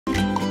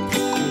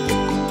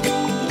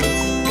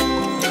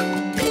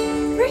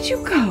you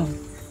go?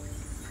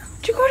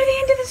 Did you go to the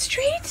end of the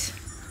street?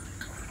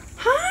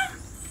 Huh?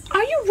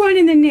 Are you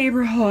running the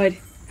neighborhood?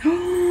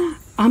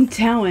 I'm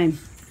telling,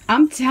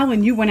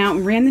 you went out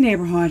and ran the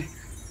neighborhood.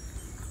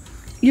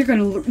 You're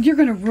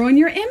gonna ruin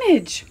your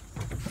image.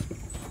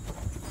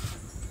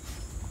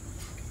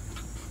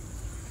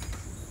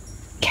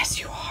 Yes,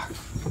 you are.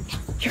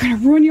 You're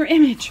gonna ruin your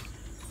image.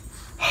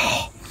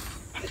 Oh,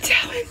 I'm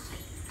telling.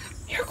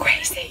 You're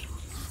crazy.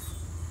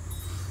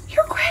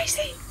 You're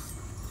crazy.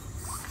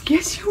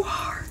 Yes, you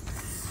are.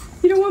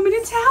 You don't want me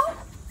to tell?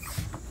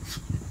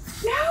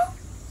 No?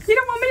 You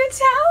don't want me to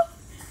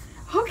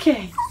tell?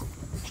 Okay.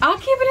 I'll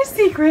keep it a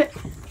secret.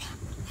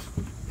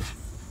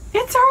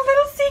 It's our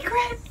little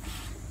secret.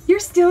 You're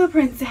still a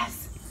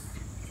princess.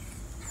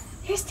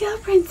 You're still a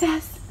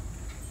princess.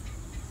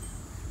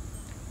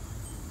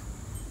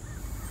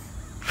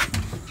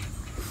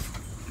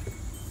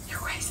 You're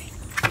crazy.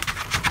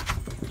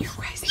 You're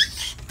crazy.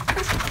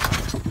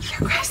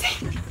 You're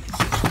crazy.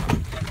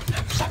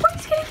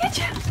 Somebody's gonna get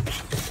you.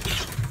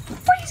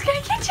 Somebody's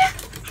gonna get you.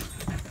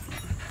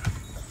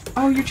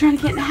 Oh, you're trying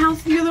to get in the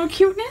house with your little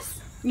cuteness?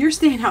 You're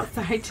staying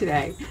outside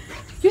today.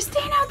 You're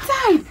staying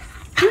outside.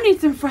 You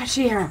need some fresh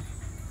air.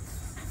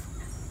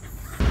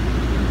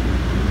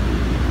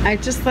 I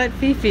just let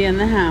Fifi in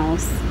the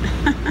house.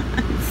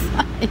 It's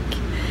like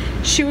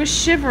she was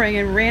shivering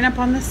and ran up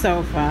on the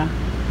sofa.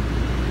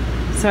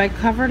 So I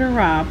covered her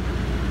up.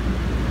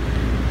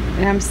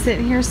 And I'm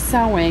sitting here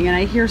sewing and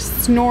I hear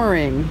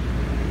snoring.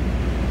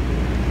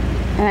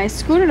 And I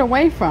scooted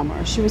away from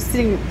her. She was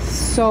sitting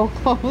so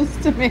close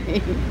to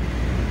me.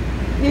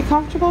 You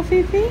comfortable,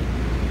 Fifi?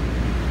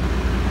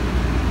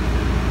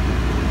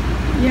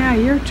 Yeah,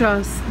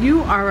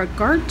 you are a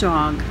guard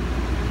dog.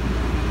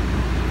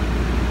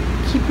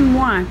 Keep and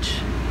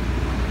watch.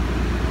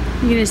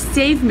 You're gonna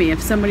save me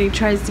if somebody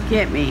tries to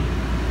get me.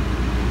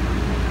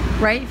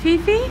 Right,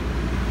 Fifi?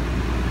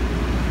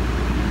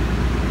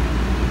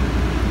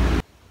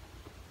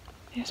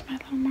 There's my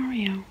little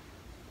Mario.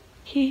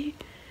 He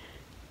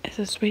is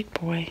a sweet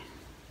boy.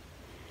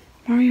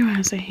 Mario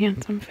has a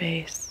handsome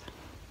face.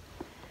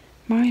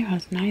 Mario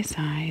has nice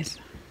eyes.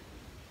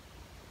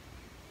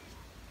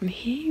 And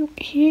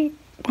he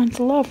wants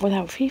love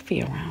without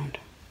Fifi around.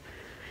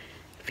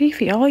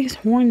 Fifi always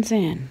horns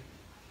in.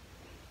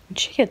 And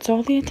she gets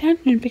all the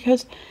attention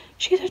because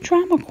she's a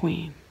drama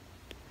queen.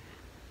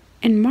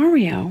 And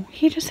Mario,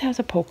 he just has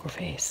a poker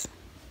face.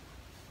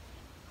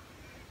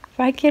 If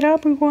I get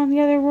up and go in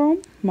the other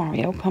room,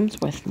 Mario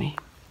comes with me.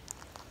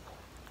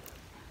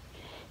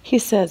 He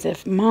says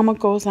if Mama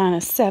goes on a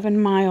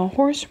 7-mile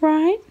horse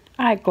ride,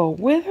 I go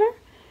with her.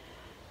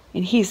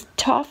 And he's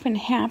tough and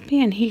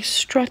happy and he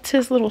struts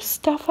his little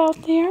stuff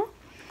out there.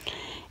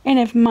 And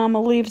if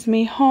Mama leaves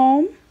me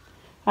home,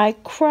 I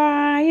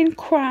cry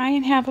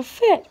and have a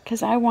fit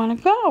because I want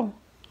to go.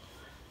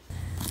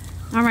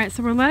 All right,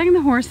 so we're letting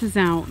the horses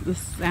out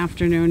this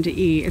afternoon to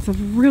eat. It's a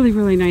really,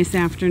 really nice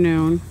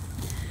afternoon.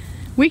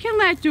 We can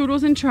let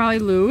Doodles and Charlie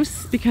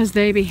loose because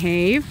they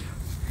behave.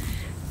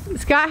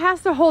 Scott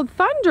has to hold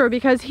Thunder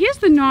because he's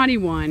the naughty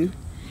one.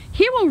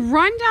 He will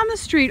run down the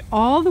street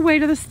all the way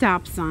to the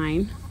stop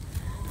sign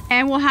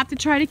and we'll have to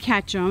try to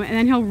catch him and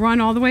then he'll run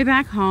all the way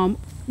back home.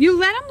 You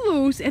let them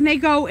loose and they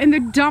go in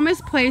the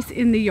dumbest place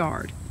in the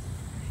yard.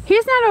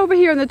 He's not over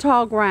here in the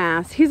tall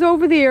grass. He's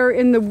over there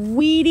in the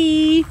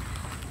weedy,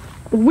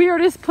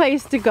 weirdest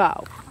place to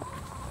go.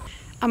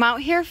 I'm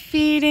out here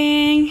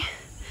feeding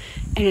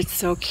and it's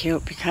so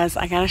cute because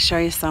I gotta show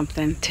you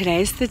something.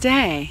 Today's the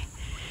day.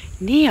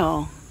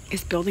 Neil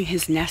is building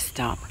his nest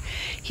up.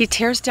 He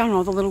tears down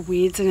all the little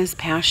weeds in his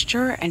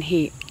pasture and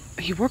he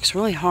works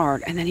really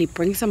hard and then he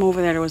brings them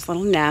over there to his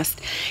little nest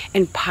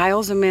and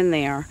piles them in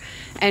there.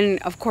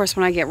 And of course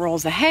when I get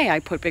rolls of hay, I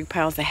put big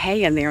piles of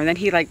hay in there and then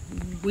he like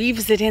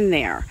weaves it in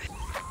there.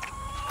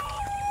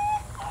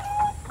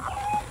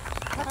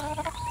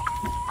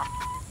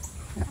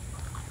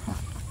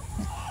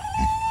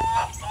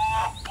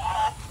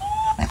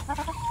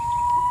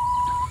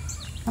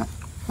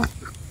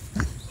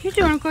 You're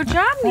doing a good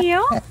job,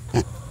 Neil.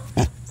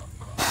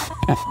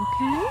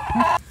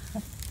 Okay.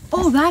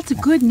 Oh, that's a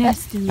good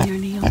nest in there,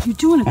 Neil. You're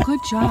doing a good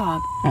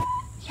job.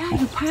 Yeah,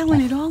 you're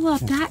piling it all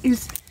up. That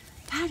is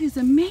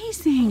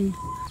amazing.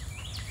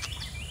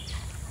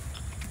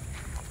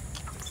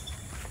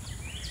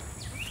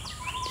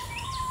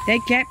 They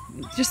get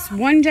just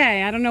one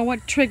day, I don't know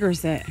what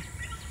triggers it.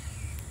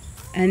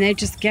 And they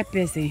just get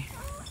busy.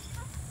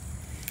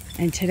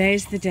 And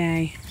today's the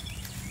day.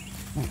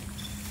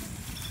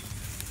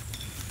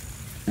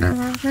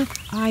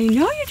 I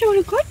know you're doing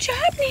a good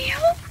job, Neil.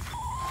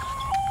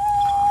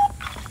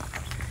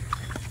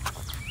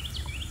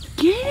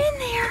 Get in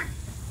there.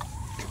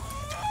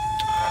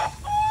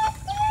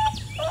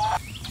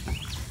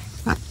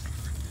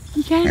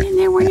 You got it in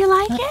there where you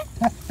like it?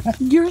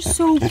 You're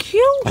so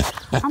cute.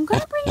 I'm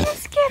gonna bring you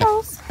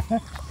Skittles.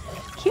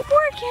 Keep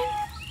working.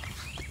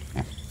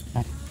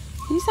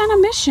 He's on a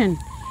mission.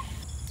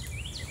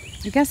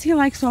 I guess he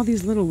likes all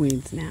these little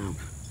weeds now.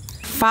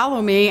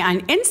 Follow me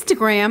on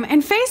Instagram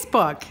and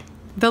Facebook.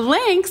 The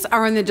links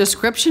are in the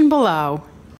description below.